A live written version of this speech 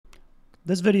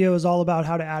This video is all about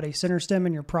how to add a center stem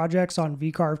in your projects on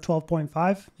VCarve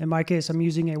 12.5. In my case, I'm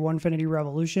using a Onefinity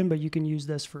Revolution, but you can use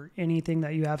this for anything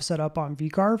that you have set up on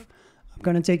VCarve. I'm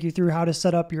going to take you through how to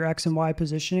set up your X and Y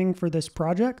positioning for this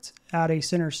project, add a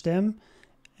center stem,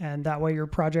 and that way your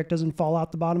project doesn't fall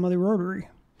out the bottom of the rotary.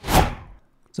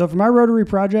 So for my rotary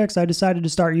projects, I decided to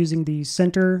start using the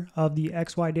center of the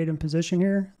XY datum position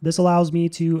here. This allows me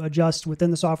to adjust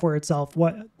within the software itself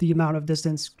what the amount of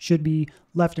distance should be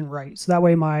left and right. So that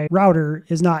way my router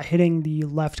is not hitting the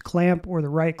left clamp or the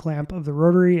right clamp of the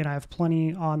rotary, and I have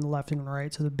plenty on the left and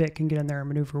right so the bit can get in there and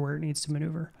maneuver where it needs to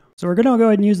maneuver. So we're going to go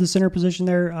ahead and use the center position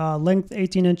there. Length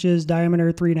 18 inches,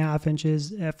 diameter 3.5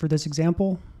 inches for this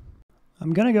example.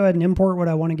 I'm going to go ahead and import what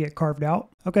I want to get carved out.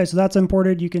 Okay, so that's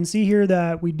imported. You can see here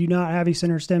that we do not have a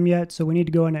center stem yet, so we need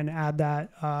to go in and add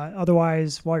that.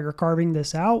 Otherwise, while you're carving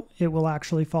this out, it will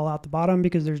actually fall out the bottom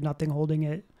because there's nothing holding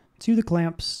it to the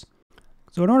clamps.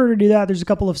 So in order to do that, there's a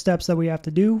couple of steps that we have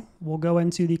to do. We'll go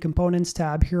into the Components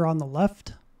tab here on the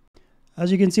left.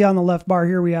 As you can see on the left bar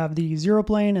here, we have the zero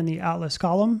plane and the atlas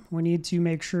column. We need to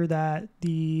make sure that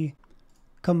the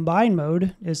combine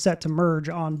mode is set to merge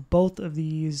on both of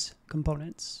these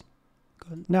components.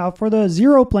 Now for the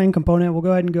zero plane component, we'll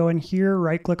go ahead and go in here,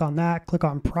 right click on that, click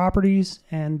on properties,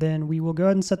 and then we will go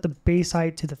ahead and set the base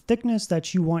height to the thickness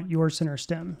that you want your center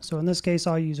stem. So in this case,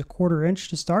 I'll use 1/4 inch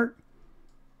to start.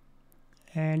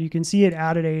 And you can see it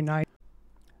added a nice.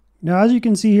 Now as you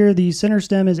can see here, the center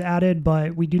stem is added,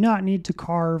 but we do not need to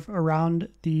carve around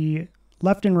the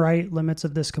left and right limits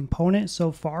of this component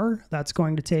so far. That's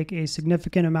going to take a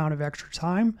significant amount of extra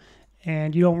time,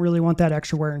 and you don't really want that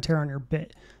extra wear and tear on your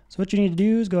bit. So what you need to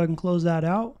do is go ahead and close that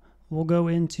out. We'll go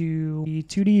into the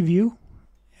 2D view,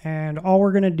 and all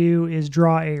we're going to do is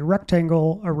draw a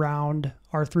rectangle around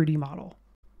our 3D model.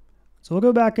 So we'll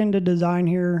go back into design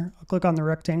here. I'll click on the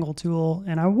rectangle tool,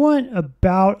 and I want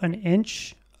about 1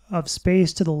 inch of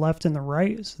space to the left and the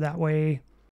right, so that way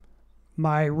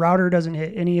my router doesn't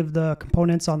hit any of the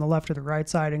components on the left or the right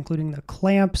side, including the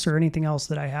clamps or anything else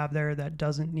that I have there that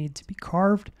doesn't need to be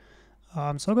carved. So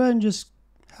I'll go ahead and just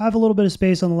have a little bit of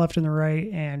space on the left and the right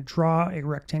and draw a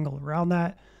rectangle around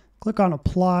that. Click on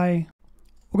apply.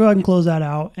 We'll go ahead and close that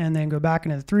out and then go back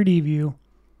into the 3D view.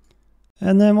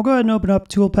 And then we'll go ahead and open up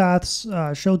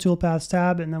Toolpaths, Show Toolpaths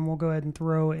tab, and then we'll go ahead and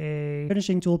throw a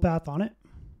finishing toolpath on it.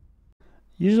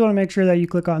 You just want to make sure that you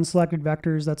click on selected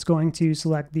vectors. That's going to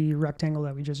select the rectangle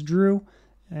that we just drew.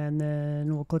 And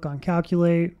then we'll click on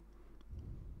calculate.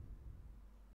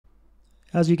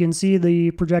 As you can see, the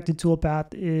projected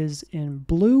toolpath is in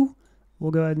blue.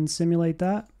 We'll go ahead and simulate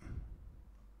that.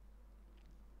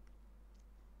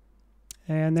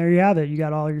 And there you have it. You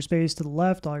got all your space to the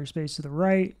left, all your space to the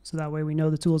right. So that way we know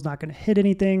the tool is not going to hit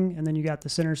anything. And then you got the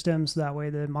center stem, so that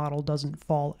way the model doesn't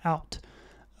fall out.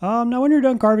 Now when you're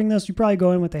done carving this, you probably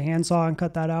go in with a handsaw and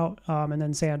cut that out, and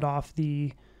then sand off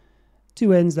the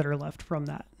 2 ends that are left from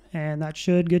that. And that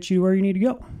should get you where you need to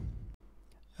go.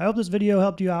 I hope this video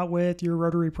helped you out with your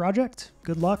rotary project.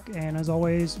 Good luck, and as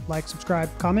always, like,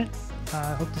 subscribe, comment.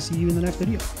 I hope to see you in the next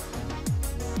video.